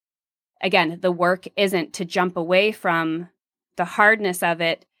again, the work isn't to jump away from the hardness of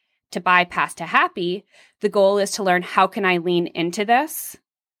it to bypass to happy. The goal is to learn, how can I lean into this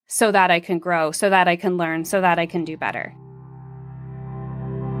so that I can grow, so that I can learn, so that I can do better.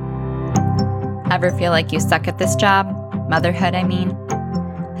 Ever feel like you suck at this job? Motherhood, I mean.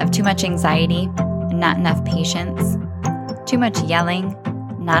 Have too much anxiety and not enough patience? Too much yelling,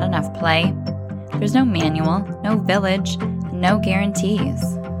 not enough play? There's no manual, no village, no guarantees.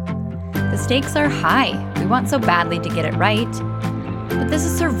 The stakes are high. We want so badly to get it right. But this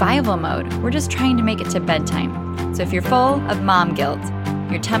is survival mode. We're just trying to make it to bedtime. So if you're full of mom guilt,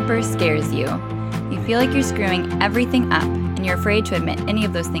 your temper scares you, you feel like you're screwing everything up, and you're afraid to admit any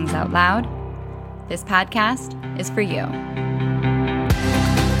of those things out loud, this podcast is for you.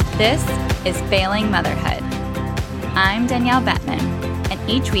 This is Failing Motherhood. I'm Danielle Bettman, and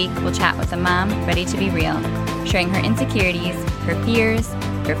each week we'll chat with a mom ready to be real, sharing her insecurities, her fears,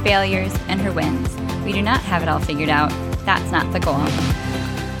 her failures, and her wins. We do not have it all figured out. That's not the goal.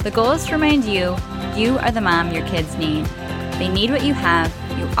 The goal is to remind you, you are the mom your kids need. They need what you have,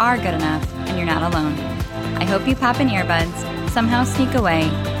 you are good enough, and you're not alone. I hope you pop in earbuds, somehow sneak away,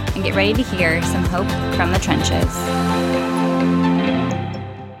 and get ready to hear some hope from the trenches.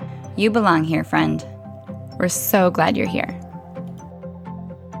 You belong here, friend. We're so glad you're here.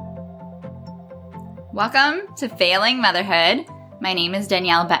 Welcome to Failing Motherhood. My name is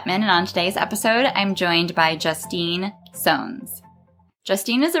Danielle Bettman, and on today's episode, I'm joined by Justine Sones.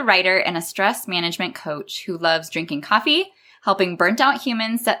 Justine is a writer and a stress management coach who loves drinking coffee, helping burnt-out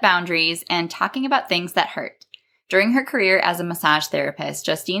humans set boundaries, and talking about things that hurt. During her career as a massage therapist,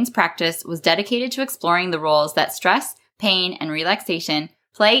 Justine's practice was dedicated to exploring the roles that stress, pain, and relaxation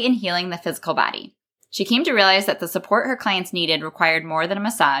play in healing the physical body. She came to realize that the support her clients needed required more than a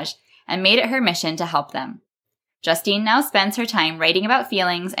massage and made it her mission to help them. Justine now spends her time writing about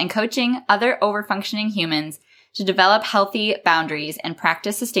feelings and coaching other overfunctioning humans to develop healthy boundaries and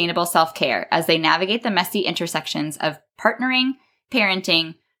practice sustainable self-care as they navigate the messy intersections of partnering,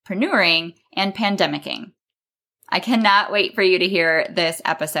 parenting, preneuring, and pandemicking. I cannot wait for you to hear this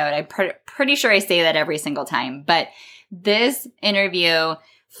episode. I'm pretty sure I say that every single time, but this interview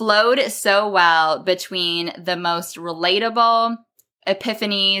flowed so well between the most relatable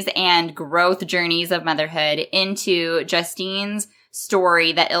epiphanies and growth journeys of motherhood into Justine's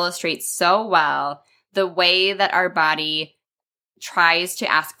story that illustrates so well the way that our body tries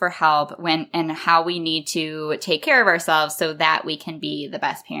to ask for help when and how we need to take care of ourselves so that we can be the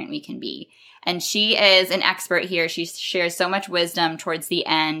best parent we can be. And she is an expert here. She shares so much wisdom towards the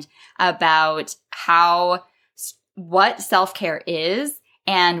end about what self-care is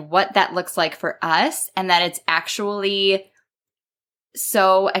and what that looks like for us, and that it's actually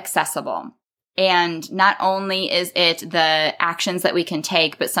so accessible. And not only is it the actions that we can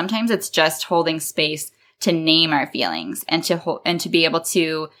take, but sometimes it's just holding space to name our feelings and to be able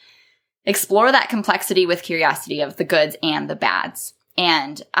to explore that complexity with curiosity of the goods and the bads.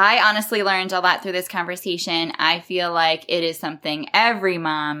 And I honestly learned a lot through this conversation. I feel like it is something every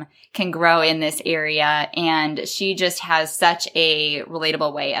mom can grow in this area. And she just has such a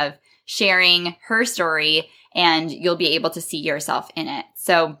relatable way of sharing her story, and you'll be able to see yourself in it.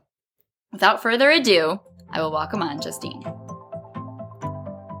 So without further ado, I will welcome on Justine.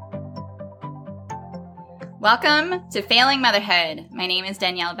 Welcome to Failing Motherhood. My name is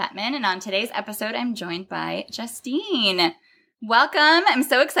Danielle Bettman, and on today's episode, I'm joined by Justine. Welcome. I'm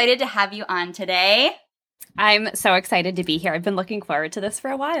so excited to have you on today. I'm so excited to be here. I've been looking forward to this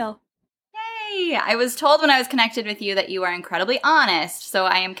for a while. Yay! I was told when I was connected with you that you are incredibly honest, so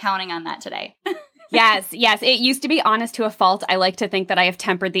I am counting on that today. Yes. It used to be honest to a fault. I like to think that I have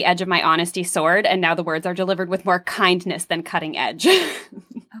tempered the edge of my honesty sword, and now the words are delivered with more kindness than cutting edge.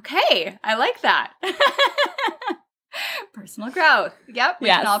 Okay, I like that. Personal growth. Yep, we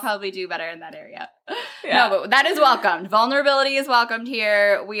can all probably do better in that area. Yeah. No, but that is welcomed. Vulnerability is welcomed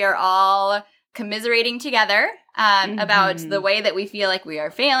here. We are all commiserating together about the way that we feel like we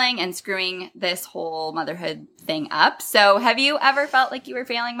are failing and screwing this whole motherhood thing up. So have you ever felt like you were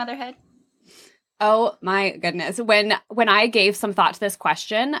failing motherhood? Oh my goodness. When I gave some thought to this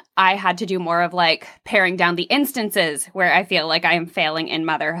question, I had to do more of like paring down the instances where I feel like I am failing in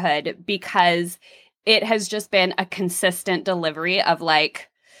motherhood, because it has just been a consistent delivery of like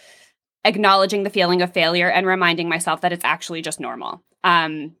acknowledging the feeling of failure and reminding myself that it's actually just normal.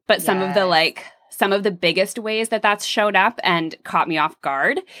 But some of the biggest ways that that's showed up and caught me off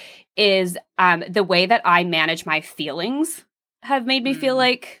guard is the way that I manage my feelings have made me feel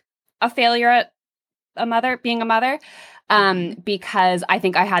like a failure at being a mother. because I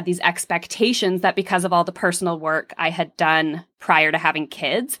think I had these expectations that because of all the personal work I had done prior to having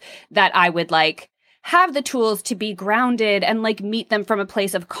kids, that I would like have the tools to be grounded and like meet them from a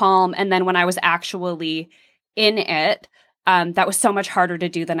place of calm. And then when I was actually in it, that was so much harder to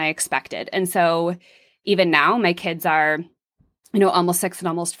do than I expected. And so even now, my kids are, almost 6 and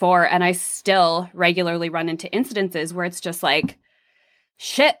almost 4, and I still regularly run into incidences where it's just like,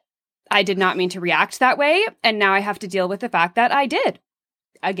 shit, I did not mean to react that way. And now I have to deal with the fact that I did.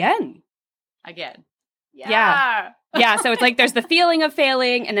 Again. Yeah. Yeah. So it's like there's the feeling of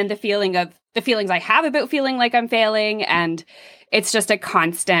failing and then the feelings I have about feeling like I'm failing. And it's just a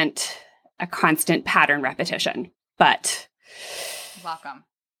constant pattern repetition. But welcome.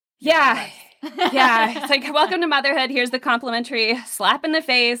 Yeah. Yeah. It's like, welcome to motherhood. Here's the complimentary slap in the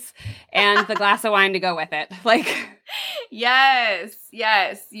face and the glass of wine to go with it. Like, yes,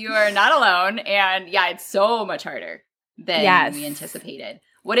 you are not alone. And yeah, it's so much harder than we anticipated.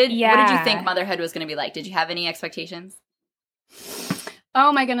 What did you think motherhood was going to be like? Did you have any expectations?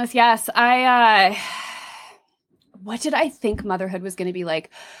 Oh my goodness, yes. What did I think motherhood was going to be like?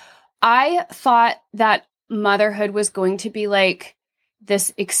 I thought that motherhood was going to be like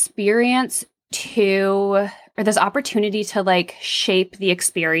this experience or this opportunity to like shape the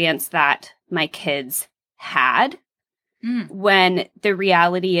experience that my kids had, when the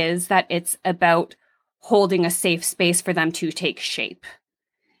reality is that it's about holding a safe space for them to take shape.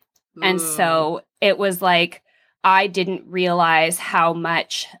 Ooh. And so it was like, I didn't realize how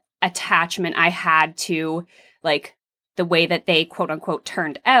much attachment I had to like the way that they quote unquote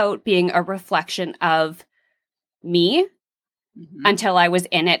turned out being a reflection of me until I was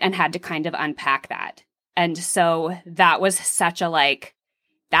in it and had to kind of unpack that. And so that was such a like,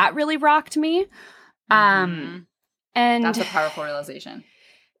 that really rocked me. And that's a powerful realization.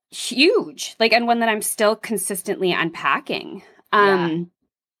 Huge. Like, and one that I'm still consistently unpacking. And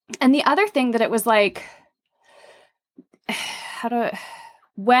the other thing that it was like,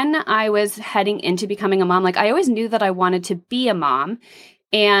 when I was heading into becoming a mom, like I always knew that I wanted to be a mom.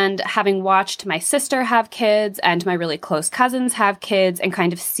 And having watched my sister have kids and my really close cousins have kids and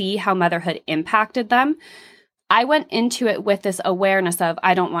kind of see how motherhood impacted them, I went into it with this awareness of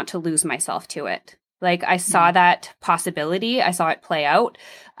I don't want to lose myself to it. Like I saw that possibility. I saw it play out.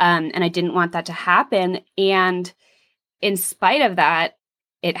 And I didn't want that to happen. And in spite of that,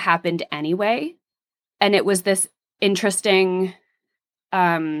 it happened anyway. And it was this interesting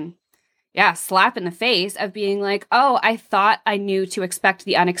slap in the face of being like, oh, I thought I knew to expect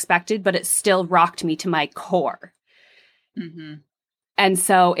the unexpected, but it still rocked me to my core. And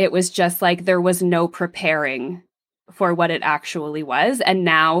so it was just like there was no preparing for what it actually was. And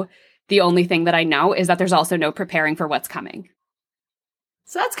now the only thing that I know is that there's also no preparing for what's coming.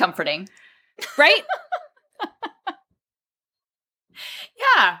 So that's comforting. Right?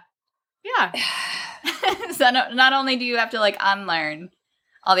 Yeah. So not only do you have to like unlearn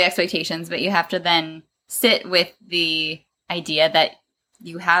all the expectations, but you have to then sit with the idea that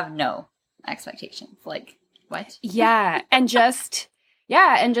you have no expectations. Like, what? Yeah. And just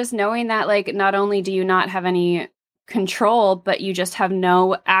knowing that like not only do you not have any control, but you just have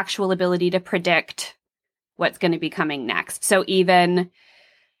no actual ability to predict what's going to be coming next. So even,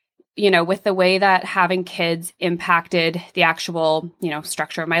 with the way that having kids impacted the actual,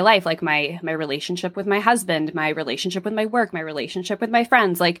 structure of my life, like my relationship with my husband, my relationship with my work, my relationship with my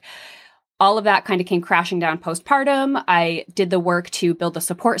friends, like all of that kind of came crashing down postpartum. I did the work to build the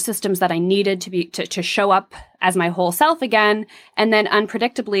support systems that I needed to show up as my whole self again. And then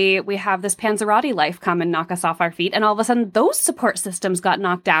unpredictably, we have this Panzerotti life come and knock us off our feet. And all of a sudden, those support systems got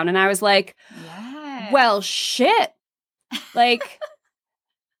knocked down. And I was like, well, shit. Like...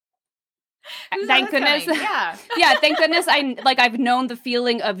 Thank goodness. Yeah, thank goodness I've known the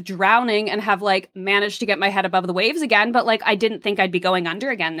feeling of drowning and have like managed to get my head above the waves again, but like I didn't think I'd be going under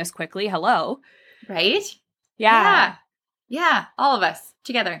again this quickly. Hello. Right? Yeah. Yeah, all of us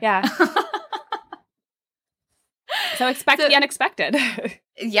together. Yeah. So expect the unexpected.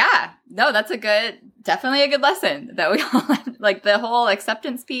 Yeah. No, that's definitely a good lesson that we all like the whole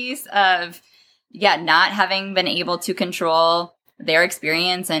acceptance piece of not having been able to control their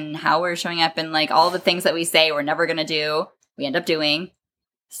experience and how we're showing up and like all the things that we say we're never going to do, we end up doing.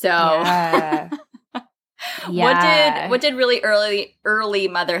 So what did really early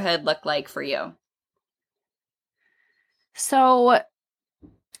motherhood look like for you? So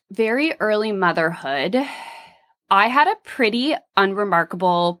very early motherhood, I had a pretty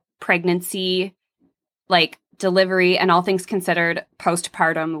unremarkable pregnancy, like delivery and all things considered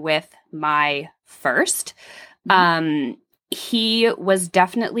postpartum with my first. he was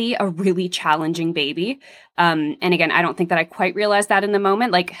definitely a really challenging baby. And again, I don't think that I quite realized that in the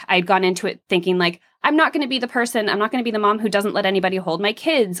moment. Like, I'd gone into it thinking like, I'm not going to be the person, I'm not going to be the mom who doesn't let anybody hold my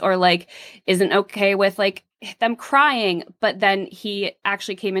kids or like isn't okay with like them crying. But then he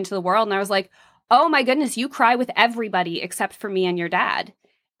actually came into the world and I was like, oh my goodness, you cry with everybody except for me and your dad.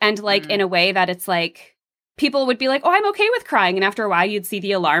 And like in a way that it's like, people would be like, oh, I'm okay with crying. And after a while, you'd see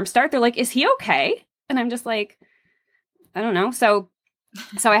the alarm start. They're like, is he okay? And I'm just like, I don't know. So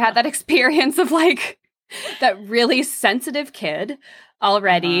I had that experience of like that really sensitive kid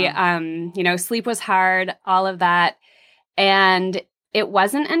already. Sleep was hard, all of that. And it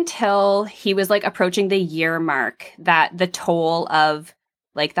wasn't until he was like approaching the year mark that the toll of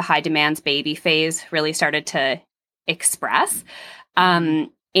like the high demands baby phase really started to express. And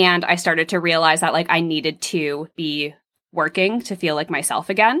I started to realize that like I needed to be working to feel like myself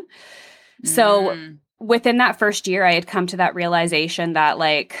again. So within that first year, I had come to that realization that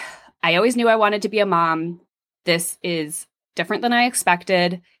like, I always knew I wanted to be a mom. This is different than I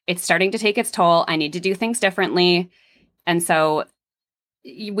expected. It's starting to take its toll. I need to do things differently. And so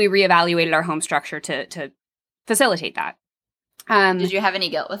we reevaluated our home structure to facilitate that. Did you have any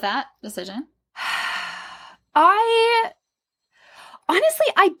guilt with that decision? I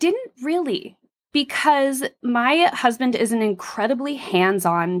didn't really. Because my husband is an incredibly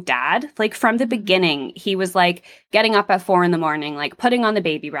hands-on dad. Like from the beginning, he was like getting up at 4 a.m, like putting on the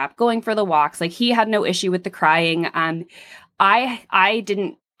baby wrap, going for the walks. Like he had no issue with the crying. I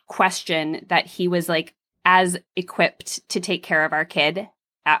didn't question that he was like as equipped to take care of our kid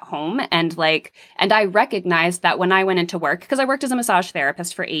at home. And I recognized that when I went into work, because I worked as a massage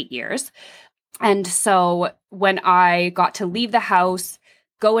therapist for 8 years. And so when I got to leave the house,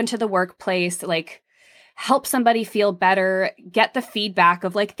 go into the workplace, like help somebody feel better, get the feedback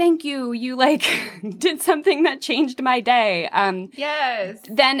of like, thank you, you like did something that changed my day. Yes.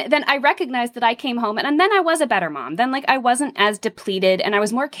 Then I recognized that I came home and then I was a better mom. Then like I wasn't as depleted and I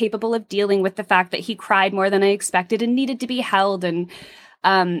was more capable of dealing with the fact that he cried more than I expected and needed to be held. And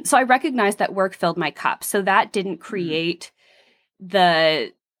so I recognized that work filled my cup. So that didn't create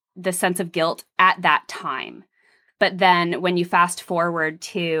the sense of guilt at that time. But then when you fast forward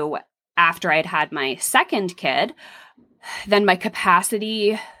to after I'd had my second kid, then my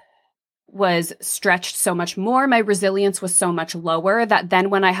capacity was stretched so much more. My resilience was so much lower that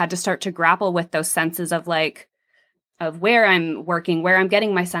then when I had to start to grapple with those senses of like, of where I'm working, where I'm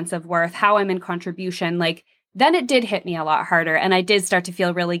getting my sense of worth, how I'm in contribution, like then it did hit me a lot harder. And I did start to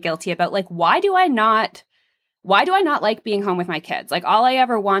feel really guilty about like, why do I not like being home with my kids? Like all I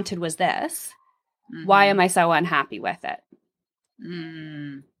ever wanted was this. Why am I so unhappy with it?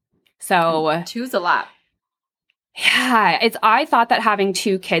 So 2's a lot. Yeah, I thought that having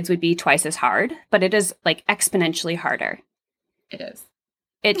 2 kids would be twice as hard, but it is like exponentially harder. It is.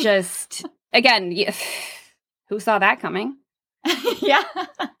 It just, again, who saw that coming? Yeah.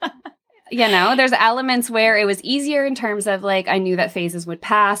 There's elements where it was easier in terms of like, I knew that phases would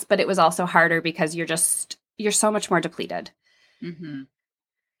pass, but it was also harder because you're so much more depleted. Mm-hmm.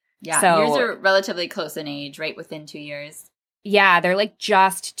 Yeah, so, yours are relatively close in age, right? Within 2 years. Yeah, they're like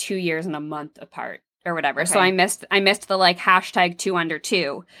just 2 years and a month apart or whatever. Okay. So I missed the like hashtag 2 under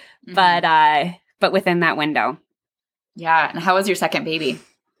 2, but within that window. Yeah, and how was your second baby?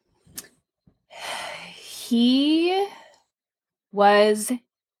 He was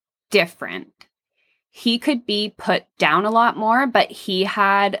different. He could be put down a lot more, but he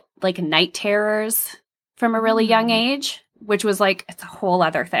had like night terrors from a really young age, which was like, it's a whole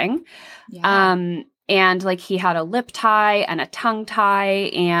other thing. Yeah. And like he had a lip tie and a tongue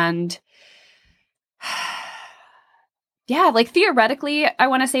tie and yeah, like theoretically, I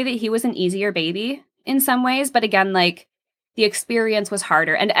want to say that he was an easier baby in some ways. But again, like the experience was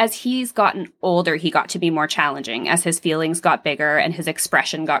harder. And as he's gotten older, he got to be more challenging as his feelings got bigger and his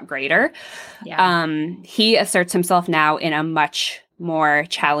expression got greater. Yeah. He asserts himself now in a much more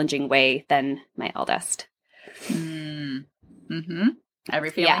challenging way than my eldest. Mm-hmm.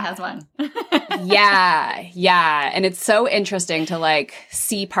 Every family has one. Yeah. And it's so interesting to like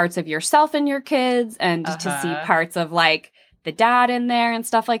see parts of yourself in your kids and to see parts of like the dad in there and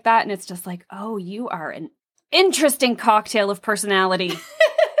stuff like that. And it's just like, oh, you are an interesting cocktail of personality.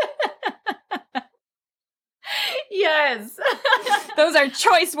 Yes. Those are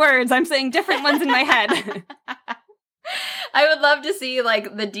choice words. I'm saying different ones in my head. I would love to see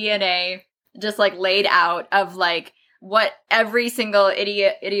like the DNA just like laid out of like what every single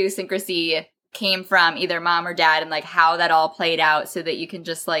idiosyncrasy came from either mom or dad and like how that all played out so that you can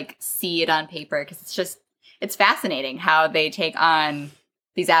just like see it on paper. Cause it's fascinating how they take on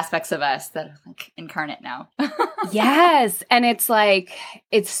these aspects of us that are like incarnate now. Yes. And it's like,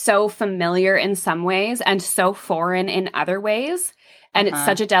 it's so familiar in some ways and so foreign in other ways. And it's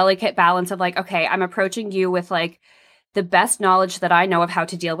such a delicate balance of like, okay, I'm approaching you with like the best knowledge that I know of how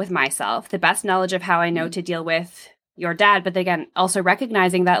to deal with myself, the best knowledge of how I know to deal with your dad. But again, also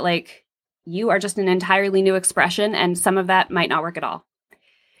recognizing that like you are just an entirely new expression and some of that might not work at all.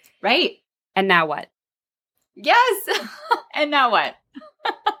 Right. And now what? Yes. And now what?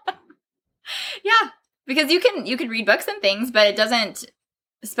 Yeah. Because you can read books and things, but it doesn't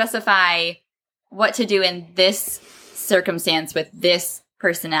specify what to do in this circumstance with this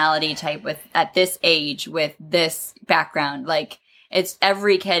personality type, with at this age, with this background. Like it's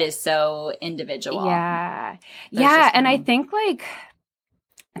every kid is so individual. Yeah. Yeah. And I think like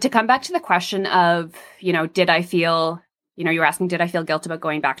to come back to the question of, did I feel, you were asking, did I feel guilt about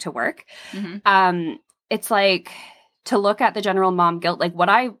going back to work? It's like to look at the general mom guilt, like what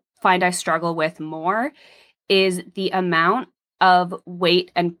I find I struggle with more is the amount of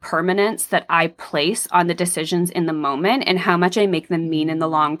weight and permanence that I place on the decisions in the moment and how much I make them mean in the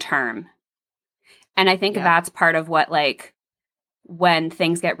long term. And I think that's part of what, like, when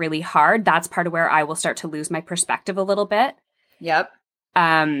things get really hard, that's part of where I will start to lose my perspective a little bit. Yep.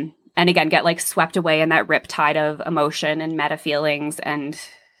 And again, get like swept away in that riptide of emotion and meta feelings and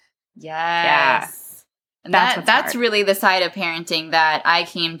yeah. And that's really the side of parenting that I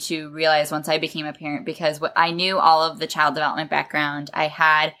came to realize once I became a parent, because I knew all of the child development background. I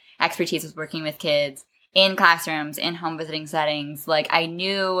had expertise with working with kids in classrooms, in home visiting settings. Like I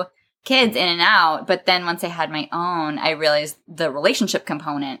knew kids in and out, but then once I had my own, I realized the relationship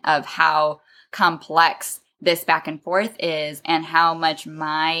component of how complex this back and forth is and how much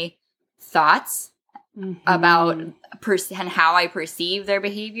my thoughts about and how I perceive their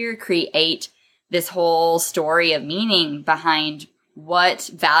behavior create this whole story of meaning behind what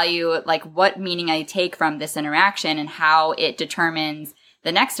value, like what meaning I take from this interaction and how it determines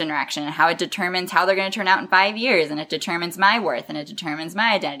the next interaction and how it determines how they're going to turn out in 5 years. And it determines my worth and it determines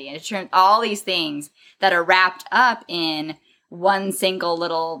my identity. And it determines all these things that are wrapped up in one single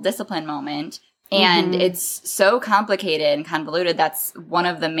little discipline moment. And it's so complicated and convoluted. That's one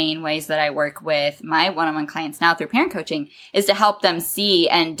of the main ways that I work with my one-on-one clients now through parent coaching, is to help them see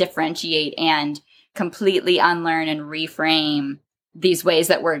and differentiate and completely unlearn and reframe these ways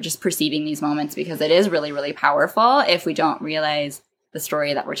that we're just perceiving these moments, because it is really, really powerful if we don't realize the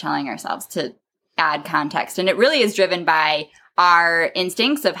story that we're telling ourselves to add context. And it really is driven by our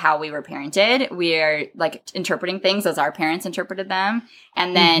instincts of how we were parented. We're like interpreting things as our parents interpreted them.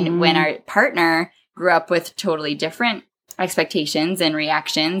 And then when our partner grew up with totally different expectations and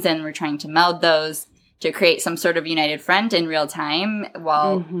reactions, and we're trying to meld those to create some sort of united front in real time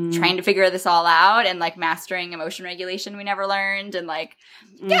while trying to figure this all out and like mastering emotion regulation we never learned. And like,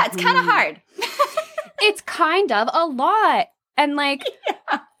 yeah, it's kind of hard. It's kind of a lot. And like,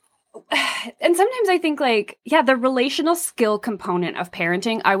 and sometimes I think like, the relational skill component of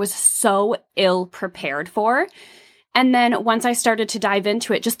parenting, I was so ill prepared for. And then once I started to dive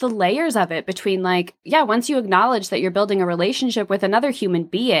into it, just the layers of it between like, once you acknowledge that you're building a relationship with another human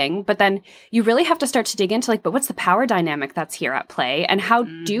being, but then you really have to start to dig into like, but what's the power dynamic that's here at play? And how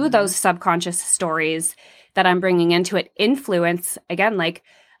do those subconscious stories that I'm bringing into it influence, again, like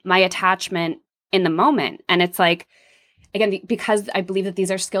my attachment in the moment? And it's like, again, because I believe that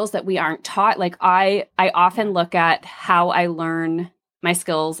these are skills that we aren't taught. Like I often look at how I learn my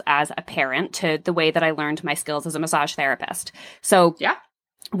skills as a parent to the way that I learned my skills as a massage therapist. So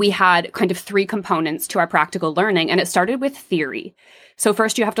we had kind of 3 components to our practical learning, and it started with theory. So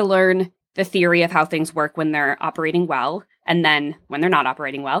first you have to learn the theory of how things work when they're operating well, and then when they're not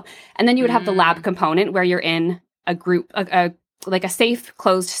operating well. And then you would have the lab component where you're in a group, like a safe,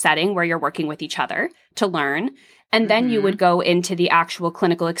 closed setting where you're working with each other to learn. And then you would go into the actual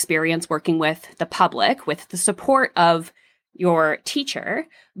clinical experience working with the public, with the support of your teacher,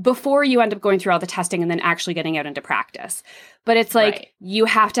 before you end up going through all the testing and then actually getting out into practice. But it's like, you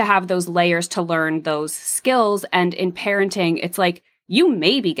have to have those layers to learn those skills. And in parenting, it's like, you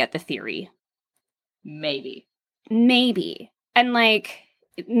maybe get the theory. Maybe. And like,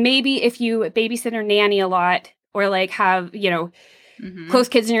 maybe if you babysit or nanny a lot, or like have, close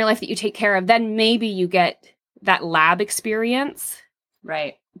kids in your life that you take care of, then maybe you get that lab experience.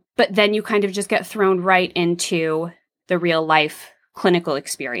 Right. But then you kind of just get thrown right into the real life clinical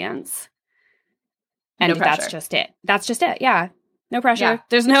experience. And that's just it. Yeah. No pressure. Yeah.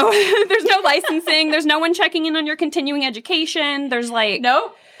 There's no licensing. There's no one checking in on your continuing education. There's like,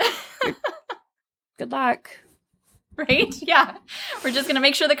 nope. Good luck. Right? Yeah. We're just going to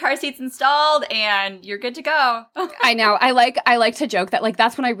make sure the car seat's installed and you're good to go. I know. I like to joke that like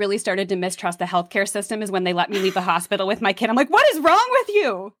that's when I really started to mistrust the healthcare system, is when they let me leave the hospital with my kid. I'm like, what is wrong with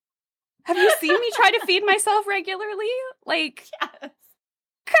you? Have you seen me try to feed myself regularly? Like, Yes.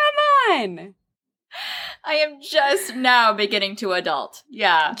 come on. I am just now beginning to adult.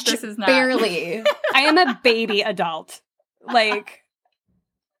 Yeah. This is not. Barely. I am a baby adult. Like,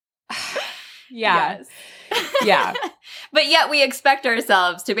 yeah. Yes. Yeah. But yet we expect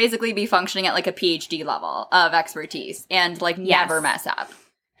ourselves to basically be functioning at like a PhD level of expertise and like never mess up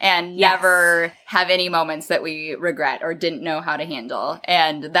and never have any moments that we regret or didn't know how to handle.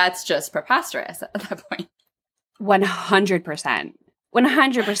 And that's just preposterous at that point. 100%.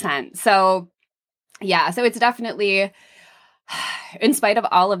 100%. So, yeah. So it's definitely, in spite of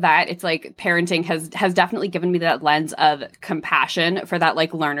all of that, it's like parenting has definitely given me that lens of compassion for that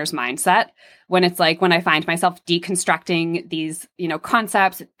like learner's mindset, when it's like when I find myself deconstructing these,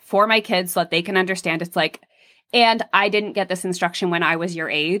 concepts for my kids so that they can understand. It's like, and I didn't get this instruction when I was your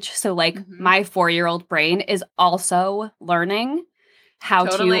age. So like my 4-year-old brain is also learning how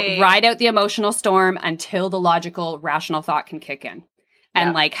to ride out the emotional storm until the logical, rational thought can kick in.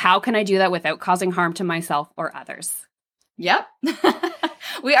 And like, how can I do that without causing harm to myself or others? Yep.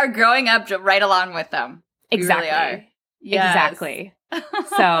 We are growing up right along with them. Exactly. We really are. Yes. Exactly.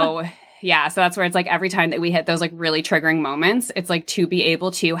 So, yeah. So that's where it's like every time that we hit those like really triggering moments, it's like to be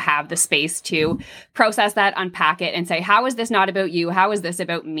able to have the space to process that, unpack it, and say, how is this not about you? How is this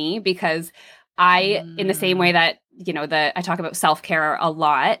about me? Because in the same way that, I talk about self-care a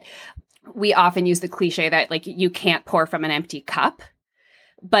lot, we often use the cliche that like you can't pour from an empty cup,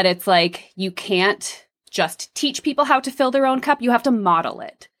 but it's like you can't just teach people how to fill their own cup. You have to model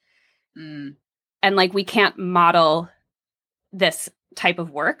it. And like, we can't model this type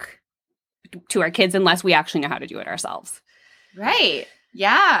of work to our kids unless we actually know how to do it ourselves. Right.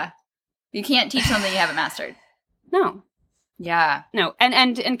 Yeah. You can't teach something you haven't mastered. No. Yeah. No.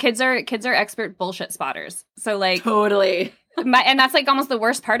 And kids are expert bullshit spotters. So like, totally. And that's like almost the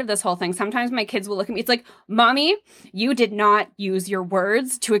worst part of this whole thing. Sometimes my kids will look at me. It's like, Mommy, you did not use your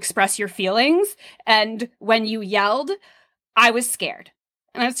words to express your feelings. And when you yelled, I was scared.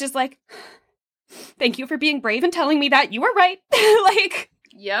 And I was just like, thank you for being brave and telling me that. You were right. Like,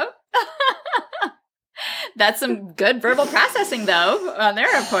 yep. That's some good verbal processing, though, on their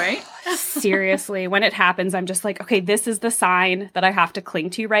point. Seriously, when it happens, I'm just like, okay, this is the sign that I have to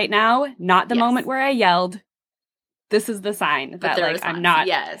cling to right now, not the moment where I yelled. This is the sign that like response.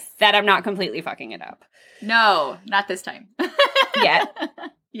 That I'm not completely fucking it up. No, not this time.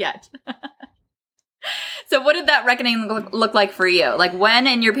 Yet. So what did that reckoning look like for you? Like, when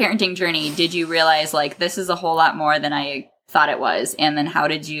in your parenting journey did you realize like this is a whole lot more than I thought it was? And then how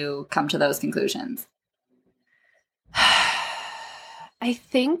did you come to those conclusions? I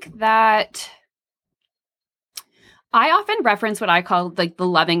think that I often reference what I call like the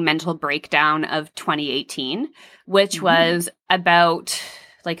loving mental breakdown of 2018, which was about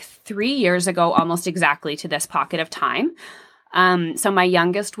like 3 years ago, almost exactly to this pocket of time. So my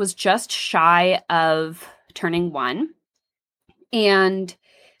youngest was just shy of turning 1. And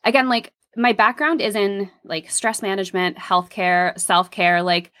again, like my background is in like stress management, healthcare, self-care.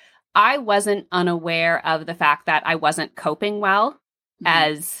 Like I wasn't unaware of the fact that I wasn't coping well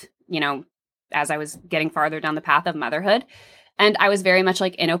as I was getting farther down the path of motherhood. And I was very much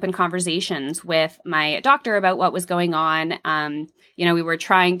like in open conversations with my doctor about what was going on. We were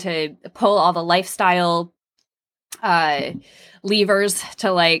trying to pull all the lifestyle levers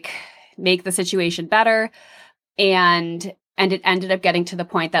to like make the situation better. And it ended up getting to the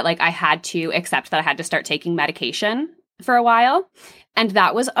point that like I had to accept that I had to start taking medication for a while. And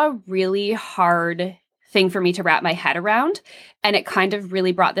that was a really hard thing for me to wrap my head around. And it kind of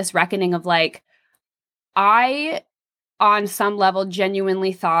really brought this reckoning of like, I, on some level,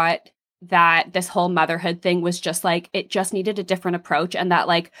 genuinely thought that this whole motherhood thing was just like, it just needed a different approach, and that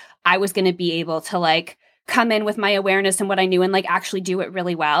like I was going to be able to like come in with my awareness and what I knew and like actually do it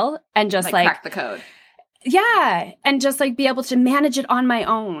really well and just like crack the code. Yeah. And just like be able to manage it on my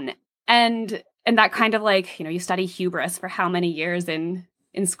own. And that kind of like, you study hubris for how many years in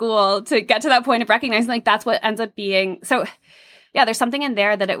school to get to that point of recognizing like that's what ends up being. So yeah, there's something in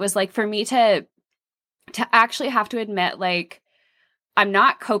there that it was like for me to actually have to admit like I'm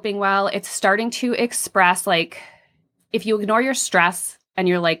not coping well. It's starting to express like if you ignore your stress and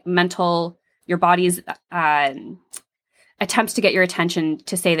your like your body's attempts to get your attention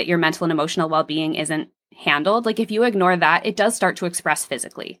to say that your mental and emotional well-being isn't handled, like if you ignore that, it does start to express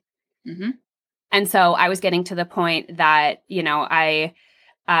physically. And so I was getting to the point that,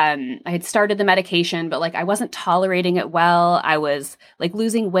 I had started the medication, but like I wasn't tolerating it well. I was like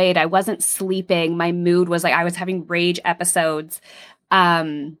losing weight. I wasn't sleeping. My mood was like I was having rage episodes.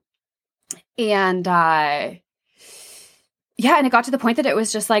 And yeah, and it got to the point that it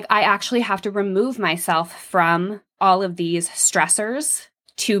was just like I actually have to remove myself from all of these stressors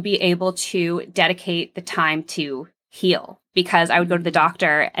to be able to dedicate the time to heal, because I would go to the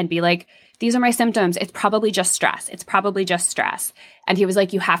doctor and be like, these are my symptoms. It's probably just stress. It's probably just stress. And he was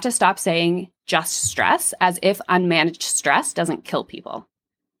like, you have to stop saying just stress, as if unmanaged stress doesn't kill people.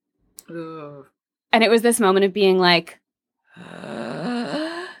 Ooh. And it was this moment of being like,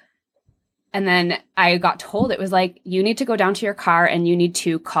 and then I got told, it was like, you need to go down to your car and you need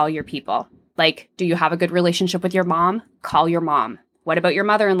to call your people. Like, do you have a good relationship with your mom? Call your mom. What about your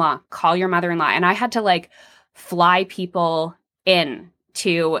mother-in-law? Call your mother-in-law. And I had to like fly people in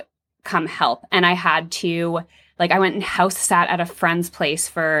to come help. And I had to, like, I went and house sat at a friend's place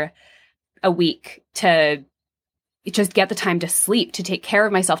for a week to just get the time to sleep, to take care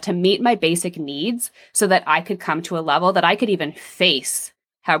of myself, to meet my basic needs so that I could come to a level that I could even face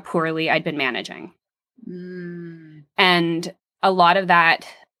how poorly I'd been managing. And a lot of that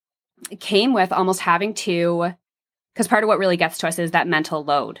came with almost having to, because part of what really gets to us is that mental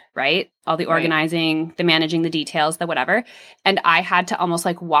load, right? All the organizing, the managing, the details, the whatever. And I had to almost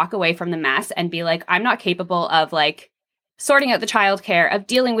like walk away from the mess and be like, I'm not capable of like sorting out the childcare, of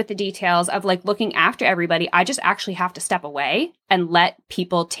dealing with the details, of like looking after everybody. I just actually have to step away and let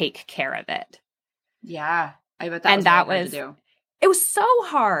people take care of it. Yeah. I bet that was really hard to do. It was so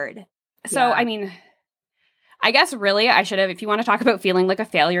hard. So, I mean, I guess really I should have, if you want to talk about feeling like a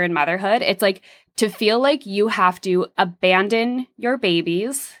failure in motherhood, it's like to feel like you have to abandon your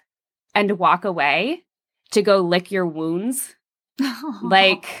babies and walk away to go lick your wounds.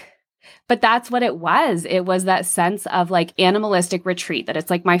 Like, but that's what it was. It was that sense of like animalistic retreat, that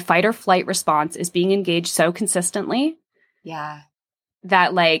it's like my fight or flight response is being engaged so consistently. Yeah.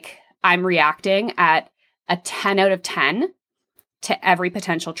 That like I'm reacting at a 10 out of 10 to every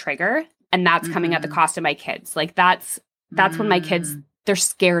potential trigger. And that's coming at the cost of my kids. Like that's when my kids, they're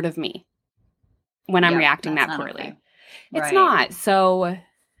scared of me when I'm reacting that poorly. Okay. It's not. So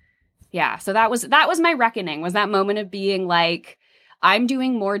yeah. So that was my reckoning, was that moment of being like, I'm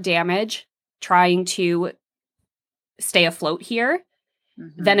doing more damage trying to stay afloat here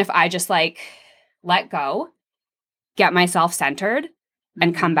than if I just like let go, get myself centered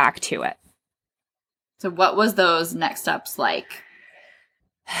and come back to it. So what was those next steps like?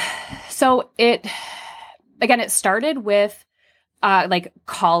 So it started with like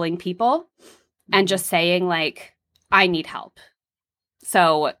calling people and just saying like, I need help.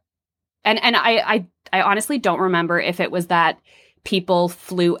 So, and I honestly don't remember if it was that people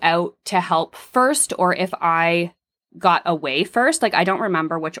flew out to help first or if I got away first. Like, I don't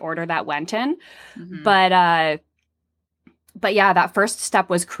remember which order that went in, but yeah, that first step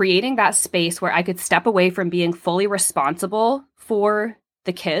was creating that space where I could step away from being fully responsible for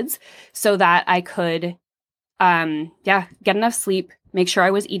the kids so that I could, get enough sleep, make sure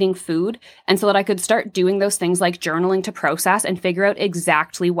I was eating food, and so that I could start doing those things like journaling to process and figure out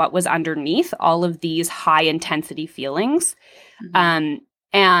exactly what was underneath all of these high intensity feelings. And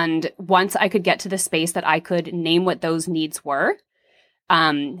once I could get to the space that I could name what those needs were,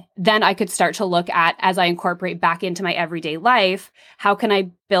 then I could start to look at, as I incorporate back into my everyday life, how can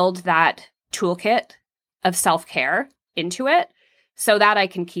I build that toolkit of self-care into it so that I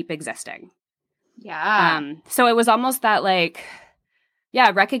can keep existing. Yeah. So it was almost that like,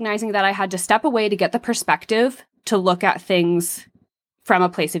 recognizing that I had to step away to get the perspective to look at things from a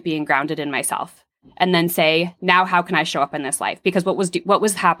place of being grounded in myself, and then say, now how can I show up in this life? Because what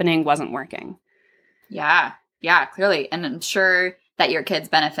was happening wasn't working. Yeah. Yeah, clearly. And I'm sure that your kids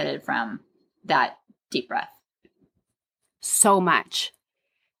benefited from that deep breath. So much,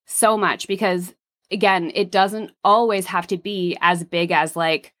 because again, it doesn't always have to be as big as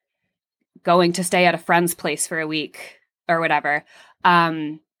like going to stay at a friend's place for a week or whatever.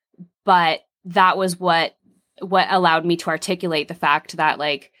 But that was what allowed me to articulate the fact that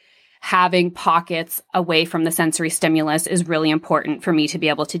like having pockets away from the sensory stimulus is really important for me to be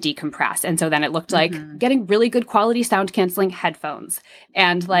able to decompress. And so then it looked like getting really good quality sound canceling headphones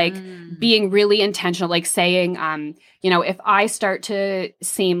and like being really intentional, like saying, if I start to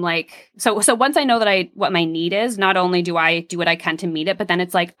seem like, so once I know that what my need is, not only do I do what I can to meet it, but then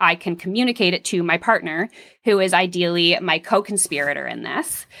it's like, I can communicate it to my partner, who is ideally my co-conspirator in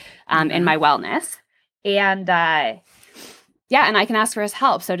this, in my wellness. And, and I can ask for his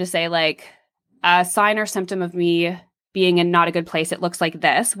help. So to say like a sign or symptom of me being in not a good place, it looks like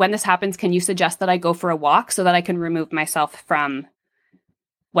this. When this happens, can you suggest that I go for a walk so that I can remove myself from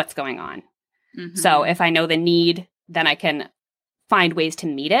what's going on. Mm-hmm. So if I know the need, then I can find ways to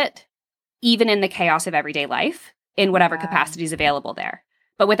meet it, even in the chaos of everyday life, in whatever capacity is available there.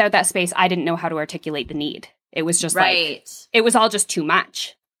 But without that space, I didn't know how to articulate the need. It was just like, it was all just too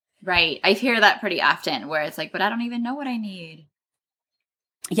much. Right. I hear that pretty often where it's like, but I don't even know what I need.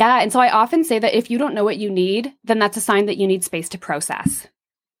 Yeah. And so I often say that if you don't know what you need, then that's a sign that you need space to process.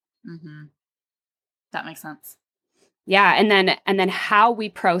 Mm-hmm. That makes sense. Yeah. And then how we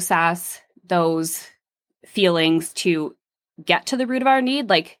process those feelings to get to the root of our need,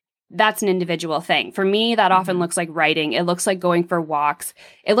 like that's an individual thing. For me, that often looks like writing. It looks like going for walks.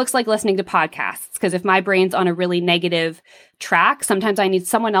 It looks like listening to podcasts. Because if my brain's on a really negative track, sometimes I need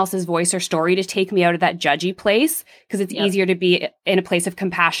someone else's voice or story to take me out of that judgy place, because it's easier to be in a place of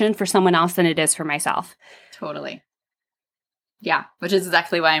compassion for someone else than it is for myself. Totally. Yeah, which is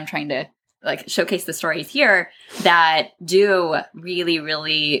exactly why I'm trying to like showcase the stories here that do really,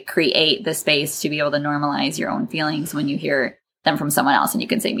 really create the space to be able to normalize your own feelings when you hear them from someone else, and you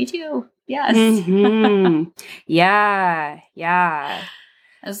can say, me too. Yes. Mm-hmm. Yeah. Yeah.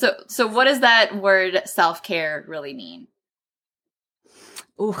 So what does that word self-care really mean?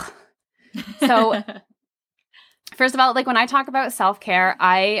 Ooh. So first of all, like when I talk about self-care,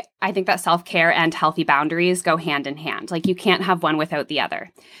 I think that self-care and healthy boundaries go hand in hand. Like you can't have one without the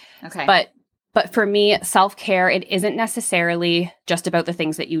other. Okay. But for me, self-care, it isn't necessarily just about the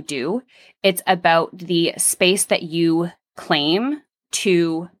things that you do. It's about the space that you claim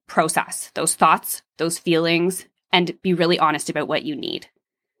to process those thoughts, those feelings, and be really honest about what you need.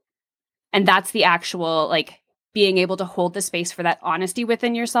 And that's the actual, like, being able to hold the space for that honesty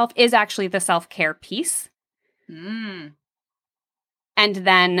within yourself is actually the self-care piece. Mm. And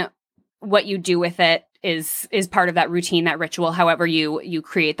then what you do with it is part of that routine, that ritual, however you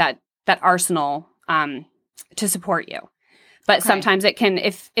create that arsenal to support you. But sometimes it can,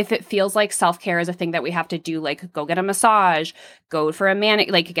 if it feels like self-care is a thing that we have to do, like go get a massage, go for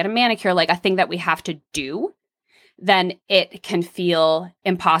get a manicure, like a thing that we have to do, then it can feel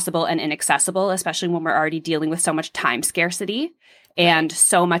impossible and inaccessible, especially when we're already dealing with so much time scarcity and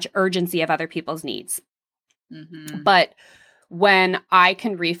so much urgency of other people's needs. Mm-hmm. But when I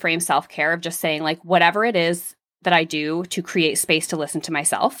can reframe self-care of just saying, like, whatever it is that I do to create space to listen to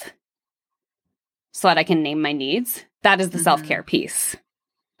myself so that I can name my needs, that is the self-care piece.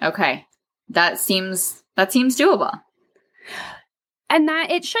 Okay. That seems doable. And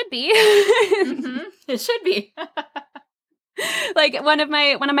that it should be. It should be. Like one of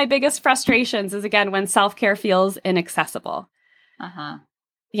my biggest frustrations is, again, when self-care feels inaccessible. Uh-huh.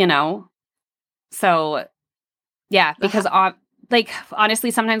 You know? So yeah, because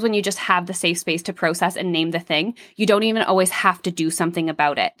honestly, sometimes when you just have the safe space to process and name the thing, you don't even always have to do something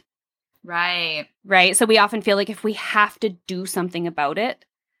about it. Right. Right. So we often feel like if we have to do something about it,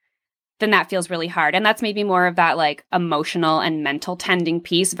 then that feels really hard. And that's maybe more of that like emotional and mental tending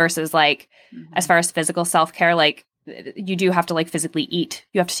piece versus like, as far as physical self-care, like you do have to like physically eat.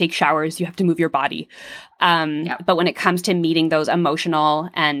 You have to take showers. You have to move your body. But when it comes to meeting those emotional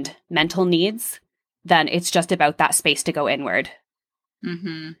and mental needs, then it's just about that space to go inward.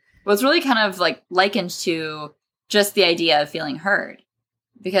 Mm-hmm. Well, it's really kind of like likened to just the idea of feeling heard.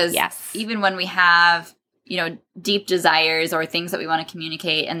 Because even when we have, deep desires or things that we want to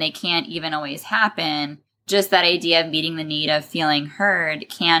communicate and they can't even always happen, just that idea of meeting the need of feeling heard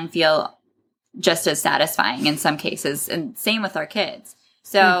can feel just as satisfying in some cases. And same with our kids.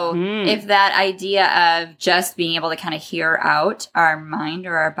 So if that idea of just being able to kind of hear out our mind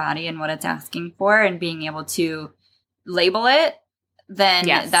or our body and what it's asking for and being able to label it, then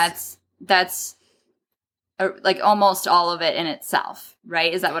that's like almost all of it in itself,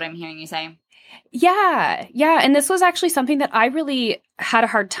 right? Is that what I'm hearing you say? Yeah. Yeah. And this was actually something that I really had a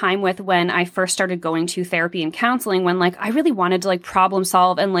hard time with when I first started going to therapy and counseling, when like I really wanted to like problem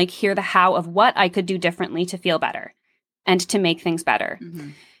solve and like hear the how of what I could do differently to feel better and to make things better. Mm-hmm.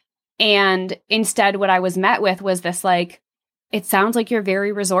 And instead, what I was met with was this like, it sounds like you're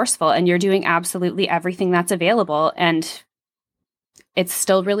very resourceful and you're doing absolutely everything that's available. And it's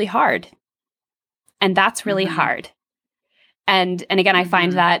still really hard. And that's really hard. And again, I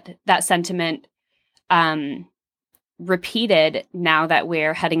find that sentiment repeated now that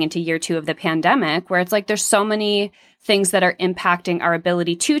we're heading into year 2 of the pandemic, where it's like there's so many things that are impacting our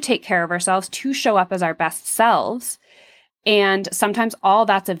ability to take care of ourselves, to show up as our best selves. And sometimes all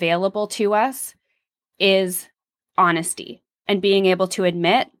that's available to us is honesty and being able to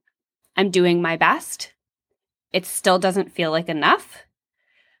admit, I'm doing my best. It still doesn't feel like enough.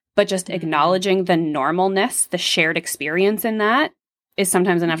 But just acknowledging the normalness, the shared experience in that is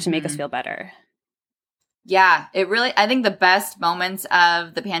sometimes enough to make us feel better. Yeah, I think the best moments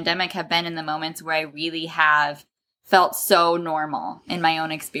of the pandemic have been in the moments where I really have felt so normal in my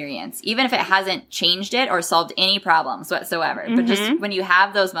own experience, even if it hasn't changed it or solved any problems whatsoever. But just when you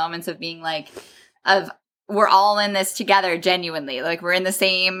have those moments of being like, we're all in this together, genuinely, like we're in the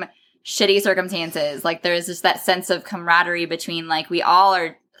same shitty circumstances. Like there's just that sense of camaraderie between like, we all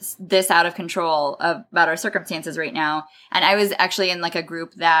are this out of control about our circumstances right now. And I was actually in like a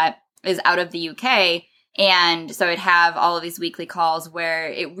group that is out of the UK. And so I'd have all of these weekly calls where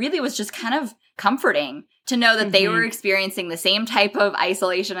it really was just kind of comforting to know that they were experiencing the same type of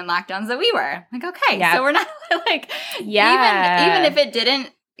isolation and lockdowns that we were. Like, okay, so we're not like, even if it didn't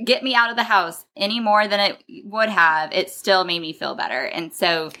get me out of the house any more than it would have, it still made me feel better. And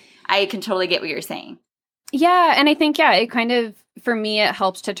so I can totally get what you're saying. Yeah. And I think, it kind of, for me, it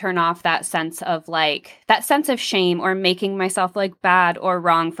helps to turn off that sense of shame or making myself like bad or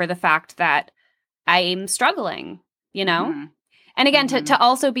wrong for the fact that I'm struggling, you know? Mm-hmm. And again, to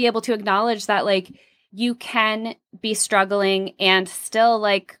also be able to acknowledge that like you can be struggling and still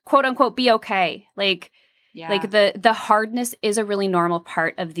like quote unquote be okay. Like the hardness is a really normal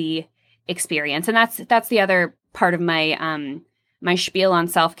part of the experience. And that's the other part of my my spiel on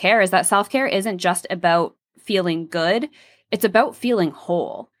self-care is that self-care isn't just about feeling good. It's about feeling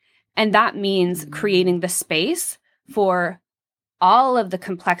whole. And that means creating the space for all of the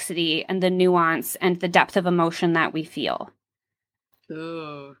complexity and the nuance and the depth of emotion that we feel.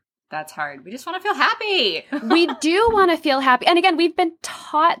 Ooh, that's hard. We just want to feel happy. We do want to feel happy. And again, we've been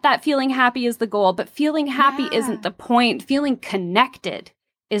taught that feeling happy is the goal, but feeling happy isn't the point. Feeling connected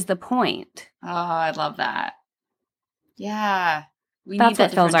is the point. Oh, I love that. Yeah. That's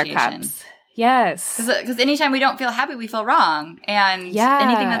what fills our cups. Yes. Because anytime we don't feel happy, we feel wrong. And anything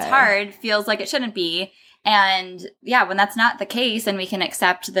that's hard feels like it shouldn't be. And when that's not the case and we can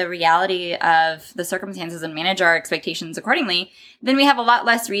accept the reality of the circumstances and manage our expectations accordingly, then we have a lot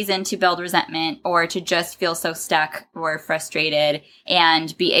less reason to build resentment or to just feel so stuck or frustrated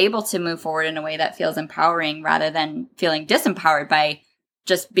and be able to move forward in a way that feels empowering rather than feeling disempowered by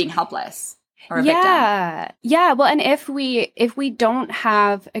just being helpless or a victim. Yeah. Well, and if we don't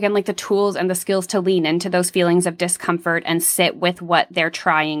have, again, like the tools and the skills to lean into those feelings of discomfort and sit with what they're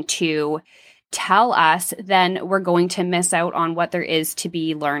trying to tell us, then we're going to miss out on what there is to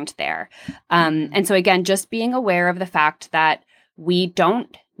be learned there. And so again, just being aware of the fact that we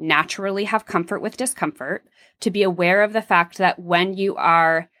don't naturally have comfort with discomfort, to be aware of the fact that when you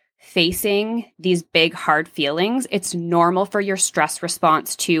are facing these big, hard feelings, it's normal for your stress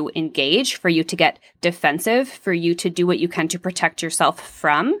response to engage, for you to get defensive, for you to do what you can to protect yourself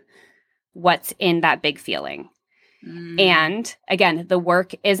from what's in that big feeling. And again, the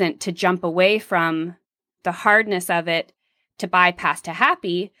work isn't to jump away from the hardness of it to bypass to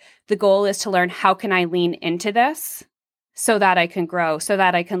happy. The goal is to learn, how can I lean into this so that I can grow, so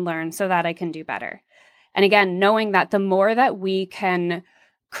that I can learn, so that I can do better. And again, knowing that the more that we can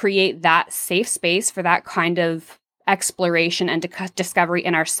create that safe space for that kind of exploration and discovery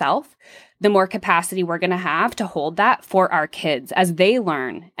in ourselves, the more capacity we're going to have to hold that for our kids as they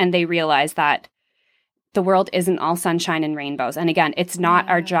learn and they realize that the world isn't all sunshine and rainbows. And again, it's not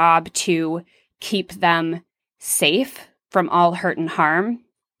our job to keep them safe from all hurt and harm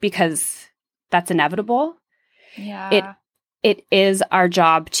because that's inevitable. Yeah. It is our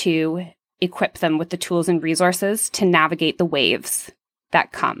job to equip them with the tools and resources to navigate the waves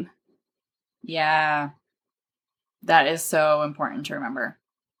that come. Yeah. That is so important to remember.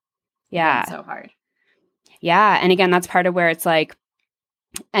 Yeah. It's so hard. Yeah. And again, that's part of where it's like,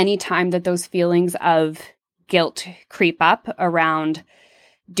 anytime that those feelings of guilt creep up around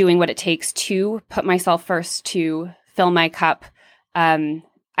doing what it takes to put myself first, to fill my cup, I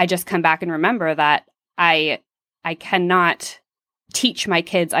just come back and remember that I cannot teach my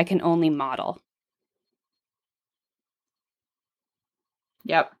kids, I can only model.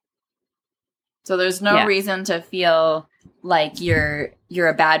 Yep. So there's no reason to feel like you're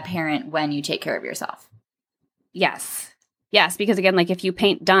a bad parent when you take care of yourself. Yes, because again, like if you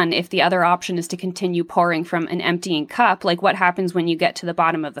paint done, if the other option is to continue pouring from an emptying cup, like what happens when you get to the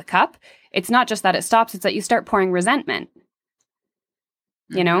bottom of the cup? It's not just that it stops, it's that you start pouring resentment.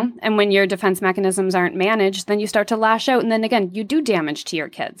 You know? And when your defense mechanisms aren't managed, then you start to lash out. And then again, you do damage to your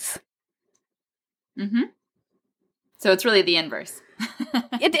kids. So it's really the inverse.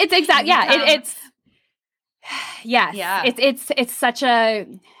 It's exactly, it's yes. Yeah. It's such a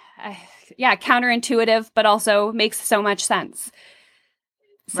counterintuitive, but also makes so much sense.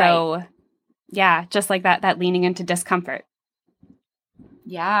 So, just like that leaning into discomfort.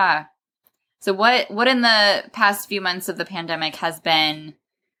 Yeah. So what in the past few months of the pandemic has been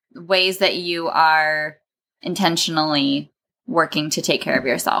ways that you are intentionally working to take care of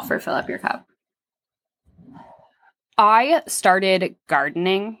yourself or fill up your cup? I started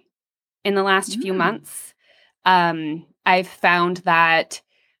gardening in the last few months. I've found that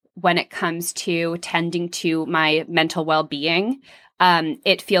when it comes to tending to my mental well-being,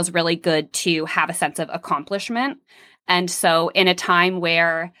 it feels really good to have a sense of accomplishment. And so in a time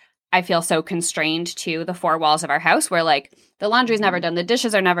where I feel so constrained to the four walls of our house, where like the laundry's never done, the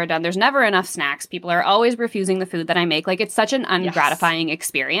dishes are never done, there's never enough snacks, people are always refusing the food that I make. Like it's such an ungratifying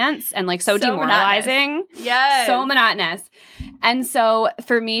experience and like so demoralizing. Monotonous. Yes. So monotonous. And so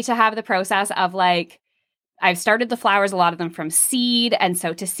for me to have the process of like, I've started the flowers, a lot of them from seed. And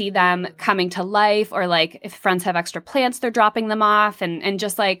so to see them coming to life, or like if friends have extra plants, they're dropping them off, and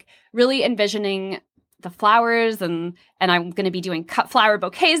just like really envisioning the flowers, and I'm going to be doing cut flower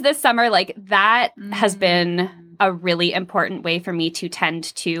bouquets this summer. Like that has been a really important way for me to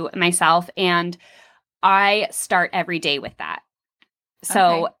tend to myself. And I start every day with that.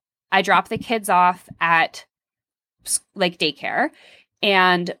 So I drop the kids off at like daycare,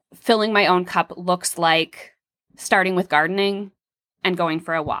 and filling my own cup looks like starting with gardening and going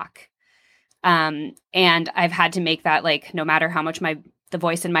for a walk. And I've had to make that like, no matter how much the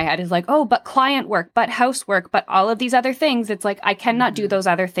voice in my head is like, oh, but client work, but housework, but all of these other things. It's like, I cannot do those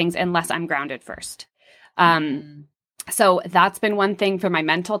other things unless I'm grounded first. So that's been one thing for my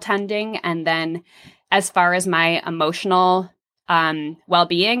mental tending. And then as far as my emotional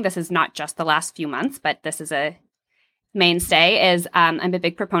well-being, this is not just the last few months, but this is a mainstay, is I'm a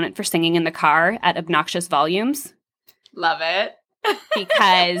big proponent for singing in the car at obnoxious volumes. Love it.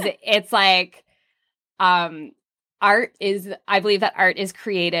 Because it's like, I believe that art is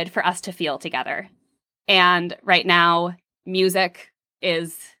created for us to feel together. And right now, music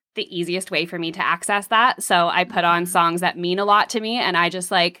is the easiest way for me to access that. So I put on songs that mean a lot to me, and I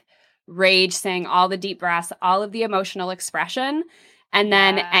just like rage sing all the deep breaths, all of the emotional expression. And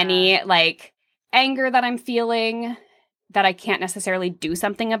then any like anger that I'm feeling that I can't necessarily do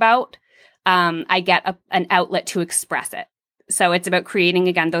something about, I get an outlet to express it. So it's about creating,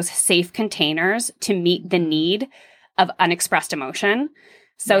 again, those safe containers to meet the need of unexpressed emotion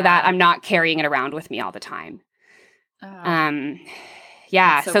so that I'm not carrying it around with me all the time.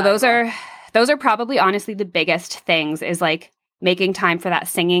 So those are probably honestly the biggest things, is like making time for that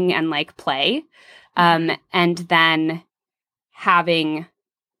singing and like play. And then having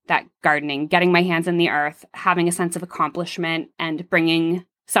that gardening, getting my hands in the earth, having a sense of accomplishment, and bringing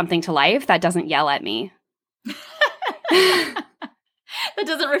something to life that doesn't yell at me. That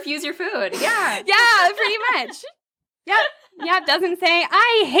doesn't refuse your food. Yeah. Yeah, pretty much. Yep. It doesn't say,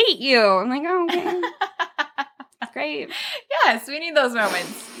 I hate you. I'm like, oh, okay. It's great. Yes, we need those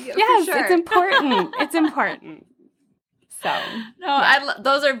moments. Yes, sure. It's important. It's important. So no,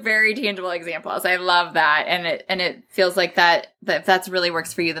 those are very tangible examples. I love that, and it feels like that if that's really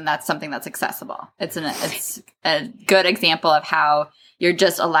works for you, then that's something that's accessible. It's a good example of how you're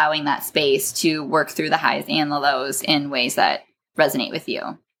just allowing that space to work through the highs and the lows in ways that resonate with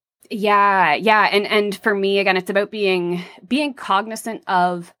you. Yeah, and for me, again, it's about being cognizant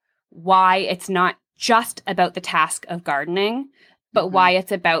of why it's not just about the task of gardening, but why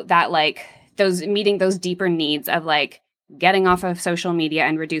it's about that, like meeting those deeper needs of like getting off of social media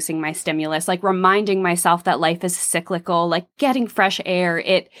and reducing my stimulus, like reminding myself that life is cyclical, like getting fresh air.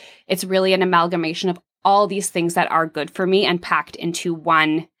 It's really an amalgamation of all these things that are good for me and packed into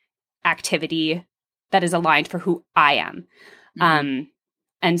one activity that is aligned for who I am.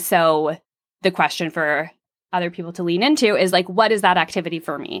 And so the question for other people to lean into is like, what is that activity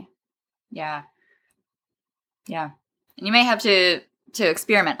for me? Yeah. And you may have to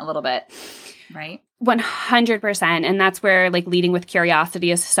experiment a little bit, right? 100%. And that's where like leading with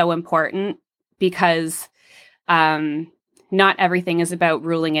curiosity is so important, because not everything is about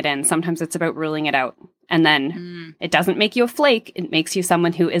ruling it in. Sometimes it's about ruling it out. And then it doesn't make you a flake. It makes you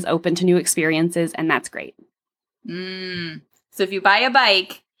someone who is open to new experiences. And that's great. So if you buy a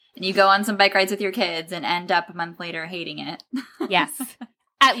bike and you go on some bike rides with your kids and end up a month later hating it. Yes.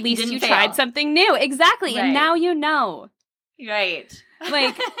 At least you tried something new. Exactly. Right. And now you know. Right.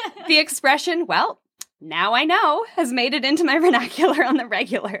 Like the expression, well, now I know, has made it into my vernacular on the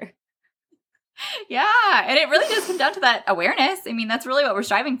regular. Yeah. And it really does come down to that awareness. I mean, that's really what we're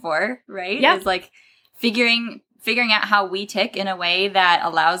striving for, right? Yeah. Is like figuring out how we tick in a way that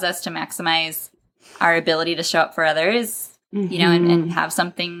allows us to maximize our ability to show up for others, you know, and have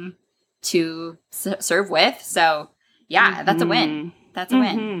something to serve with. So yeah, that's a win. That's a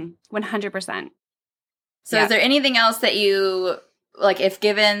win. 100%. So is there anything else that you, like, if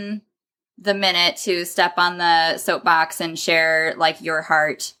given the minute to step on the soapbox and share like your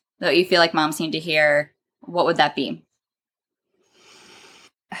heart that you feel like moms need to hear, what would that be?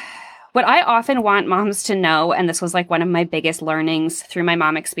 What I often want moms to know, and this was like one of my biggest learnings through my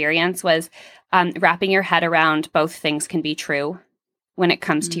mom experience, was wrapping your head around both things can be true when it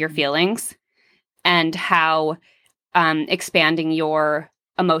comes to your feelings, and how expanding your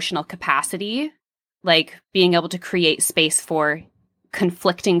emotional capacity, like being able to create space for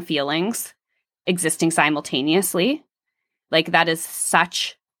conflicting feelings existing simultaneously, like that is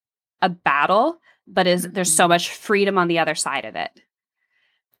such a battle, but there's so much freedom on the other side of it.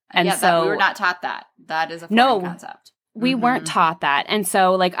 And so we were not taught that. That is a foreign concept. We weren't taught that. And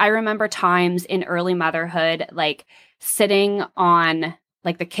so like I remember times in early motherhood, like sitting on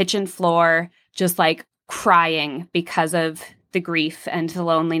like the kitchen floor, just like crying because of the grief and the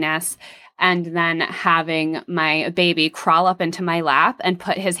loneliness. And then having my baby crawl up into my lap and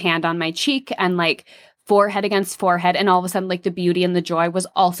put his hand on my cheek and like forehead against forehead. And all of a sudden, like the beauty and the joy was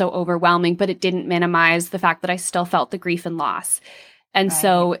also overwhelming, but it didn't minimize the fact that I still felt the grief and loss. And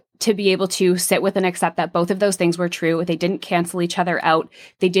so to be able to sit with and accept that both of those things were true, they didn't cancel each other out.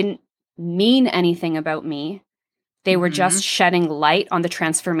 They didn't mean anything about me. They were just shedding light on the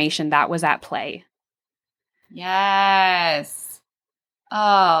transformation that was at play. Yes.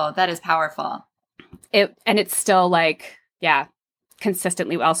 Oh, that is powerful. And it's still like, yeah,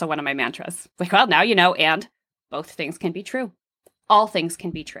 consistently also one of my mantras. Like, well, now you know, and both things can be true. All things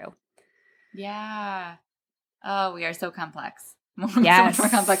can be true. Yeah. Oh, we are so complex. Yes. So much more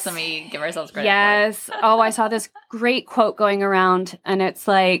complex than we give ourselves credit for. Yes. Oh, I saw this great quote going around, and it's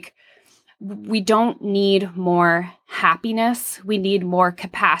like, we don't need more happiness. We need more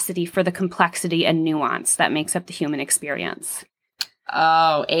capacity for the complexity and nuance that makes up the human experience.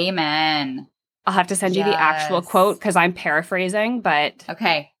 Oh, amen. I'll have to send you the actual quote because I'm paraphrasing, but...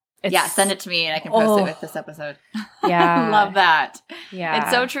 Okay. Yeah, send it to me and I can post it with this episode. Yeah. I love that. Yeah. It's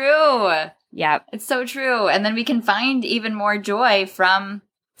so true. Yeah. It's so true. And then we can find even more joy from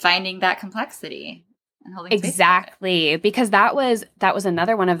finding that complexity and holding space exactly. Because that was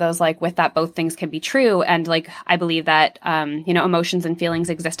another one of those, like, with that both things can be true. And like, I believe that, emotions and feelings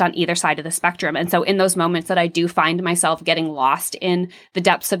exist on either side of the spectrum. And so in those moments that I do find myself getting lost in the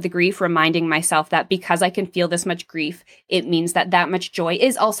depths of the grief, reminding myself that because I can feel this much grief, it means that that much joy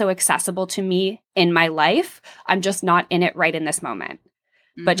is also accessible to me in my life. I'm just not in it right in this moment.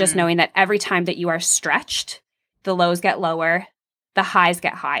 But just knowing that every time that you are stretched, the lows get lower, the highs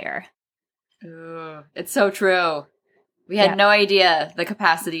get higher. Ooh, it's so true. We had no idea the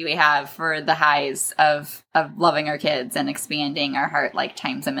capacity we have for the highs of loving our kids and expanding our heart like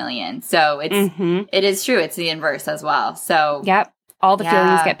times a million. So it is true. It's the inverse as well. So all the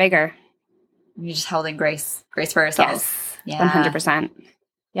feelings get bigger. You're just holding grace for ourselves. Yes, 100%.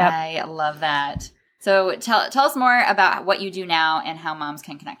 Yep. I love that. So tell us more about what you do now and how moms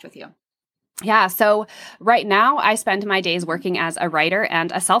can connect with you. Yeah. So right now I spend my days working as a writer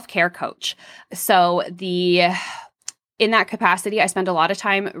and a self-care coach. So in that capacity, I spend a lot of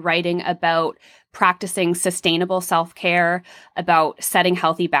time writing about practicing sustainable self-care, about setting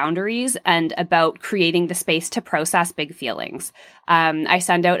healthy boundaries, and about creating the space to process big feelings. I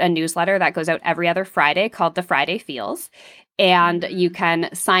send out a newsletter that goes out every other Friday called The Friday Feels. And you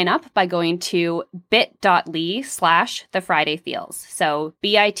can sign up by going to bit.ly/thefridayfeels. So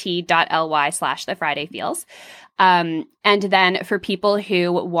bit.ly/thefridayfeels. And then for people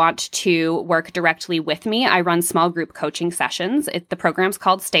who want to work directly with me, I run small group coaching sessions. The program's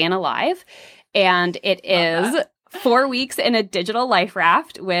called Staying Alive. And it is 4 weeks in a digital life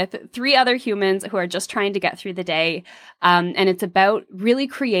raft with 3 other humans who are just trying to get through the day. And it's about really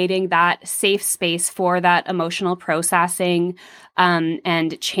creating that safe space for that emotional processing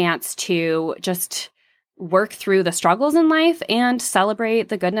and chance to just work through the struggles in life and celebrate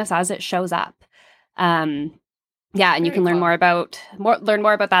the goodness as it shows up. And you can learn more about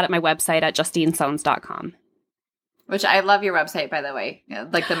that at my website at justinesones.com. Which I love your website, by the way.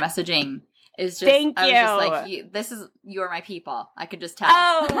 Like the messaging. Is just, Thank you. I was just like, you're my people. I could just tell.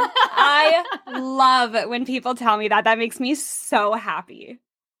 Oh, I love when people tell me that. That makes me so happy.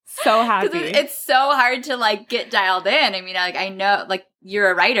 So happy. It's so hard to like get dialed in. I mean, like I know like you're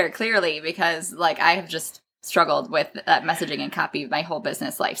a writer clearly because like I have just struggled with messaging and copy my whole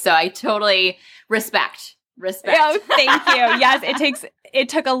business life. So I totally respect. Oh, thank you. Yes, it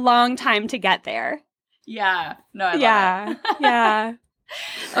took a long time to get there. Yeah. No, I love it. Yeah.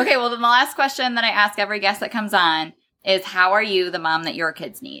 Okay, well, then the last question that I ask every guest that comes on is, how are you the mom that your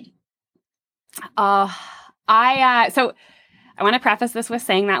kids need? So I want to preface this with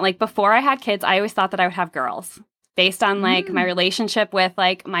saying that, like, before I had kids, I always thought that I would have girls based on, like, my relationship with,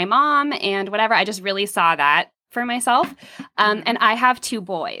 like, my mom and whatever. I just really saw that for myself. And I have 2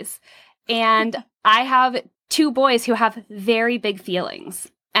 boys. And I have 2 boys who have very big feelings.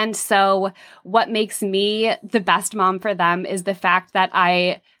 And so what makes me the best mom for them is the fact that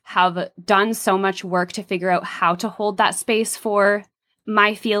I have done so much work to figure out how to hold that space for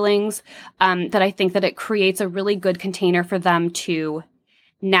my feelings, that I think that it creates a really good container for them to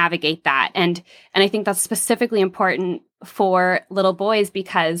navigate that. And I think that's specifically important for little boys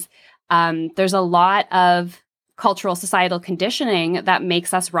because there's a lot of cultural societal conditioning that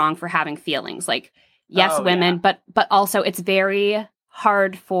makes us wrong for having feelings. Like, yes, women, but also it's very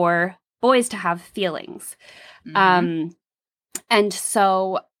hard for boys to have feelings. And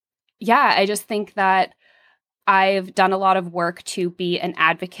so, yeah, I just think that I've done a lot of work to be an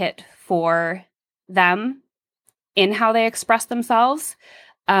advocate for them in how they express themselves,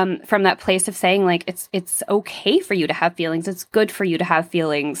 from that place of saying, like, it's okay for you to have feelings. It's good for you to have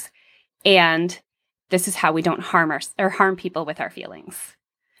feelings. And this is how we don't harm people with our feelings.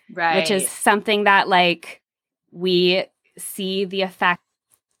 Right. Which is something that, like, we see the effect.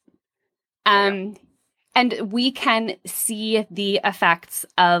 And we can see the effects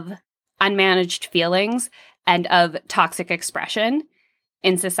of unmanaged feelings and of toxic expression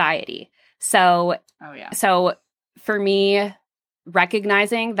in society. So, so for me,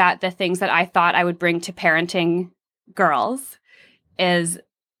 recognizing that the things that I thought I would bring to parenting girls is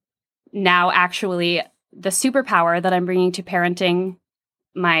now actually the superpower that I'm bringing to parenting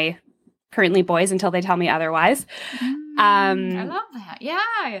my currently boys until they tell me otherwise. I love that.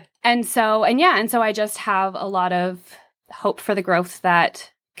 Yeah. And so I just have a lot of hope for the growth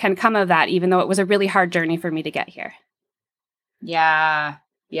that can come of that, even though it was a really hard journey for me to get here. Yeah.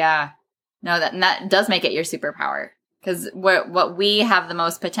 Yeah. No, that does make it your superpower, because what we have the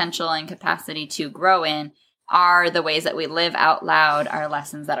most potential and capacity to grow in are the ways that we live out loud our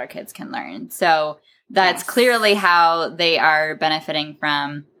lessons that our kids can learn. So that's clearly how they are benefiting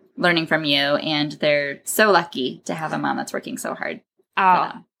from learning from you, and they're so lucky to have a mom that's working so hard.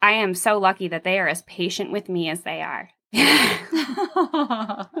 Oh, I am so lucky that they are as patient with me as they are.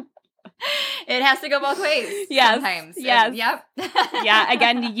 It has to go both ways. Yes. Sometimes. Yes. Yep. Yeah.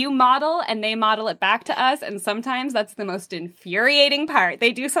 Again, you model and they model it back to us. And sometimes that's the most infuriating part.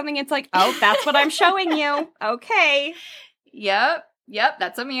 They do something, it's like, oh, that's what I'm showing you. Okay. Yep.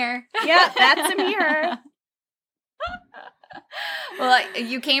 That's a mirror. Yep. That's a mirror. Well,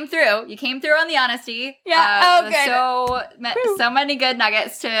 you came through. You came through on the honesty. Yeah. Good. So many good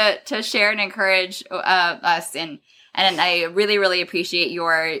nuggets to share and encourage us, and I really, really appreciate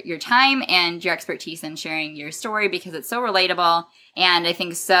your time and your expertise in sharing your story, because it's so relatable, and I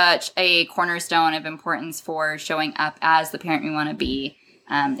think such a cornerstone of importance for showing up as the parent we want to be,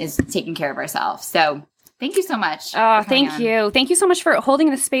 is taking care of ourselves. So thank you so much. Oh, thank you. Thank you so much for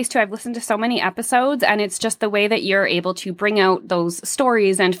holding this space too. I've listened to so many episodes, and it's just the way that you're able to bring out those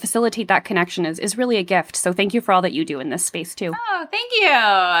stories and facilitate that connection is really a gift. So thank you for all that you do in this space too. Oh, thank you.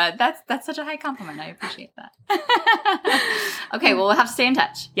 That's such a high compliment. I appreciate that. Okay, well, we'll have to stay in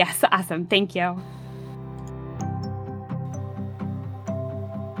touch. Yes, awesome. Thank you.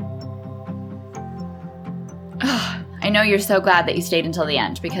 I know you're so glad that you stayed until the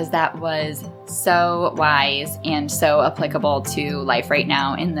end, because that was so wise and so applicable to life right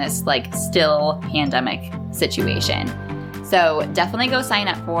now in this still pandemic situation. So definitely go sign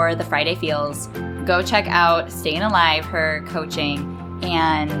up for the Friday Feels. Go check out Staying Alive, her coaching.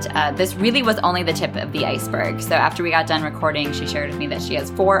 And this really was only the tip of the iceberg. So after we got done recording, she shared with me that she has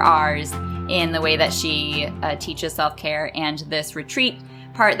 4 R's in the way that she teaches self-care, and this retreat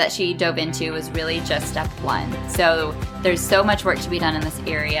part that she dove into was really just step 1. So there's so much work to be done in this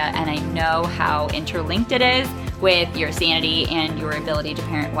area, and I know how interlinked it is with your sanity and your ability to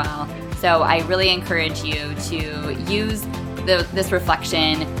parent well. So I really encourage you to use this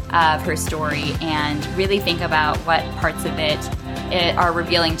reflection of her story and really think about what parts of it are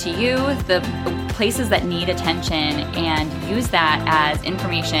revealing to you, the places that need attention, and use that as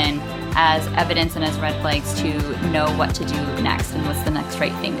information, as evidence, and as red flags to know what to do next and what's the next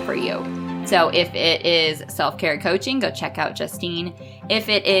right thing for you. So if it is self-care coaching, go check out Justine. If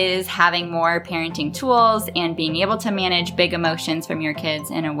it is having more parenting tools and being able to manage big emotions from your kids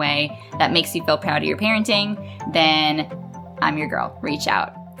in a way that makes you feel proud of your parenting, then I'm your girl. Reach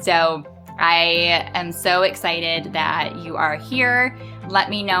out. So I am so excited that you are here. Let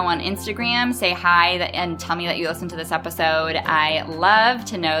me know on Instagram, say hi, and tell me that you listened to this episode. I love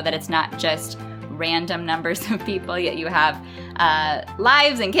to know that it's not just random numbers of people, yet you have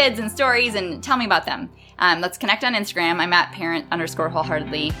lives and kids and stories, and tell me about them. Let's connect on Instagram. I'm at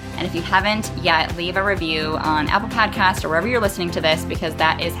parent_wholeheartedly. And if you haven't yet, leave a review on Apple Podcast or wherever you're listening to this, because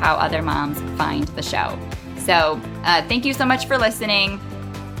that is how other moms find the show. So thank you so much for listening.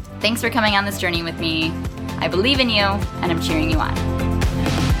 Thanks for coming on this journey with me. I believe in you, and I'm cheering you on.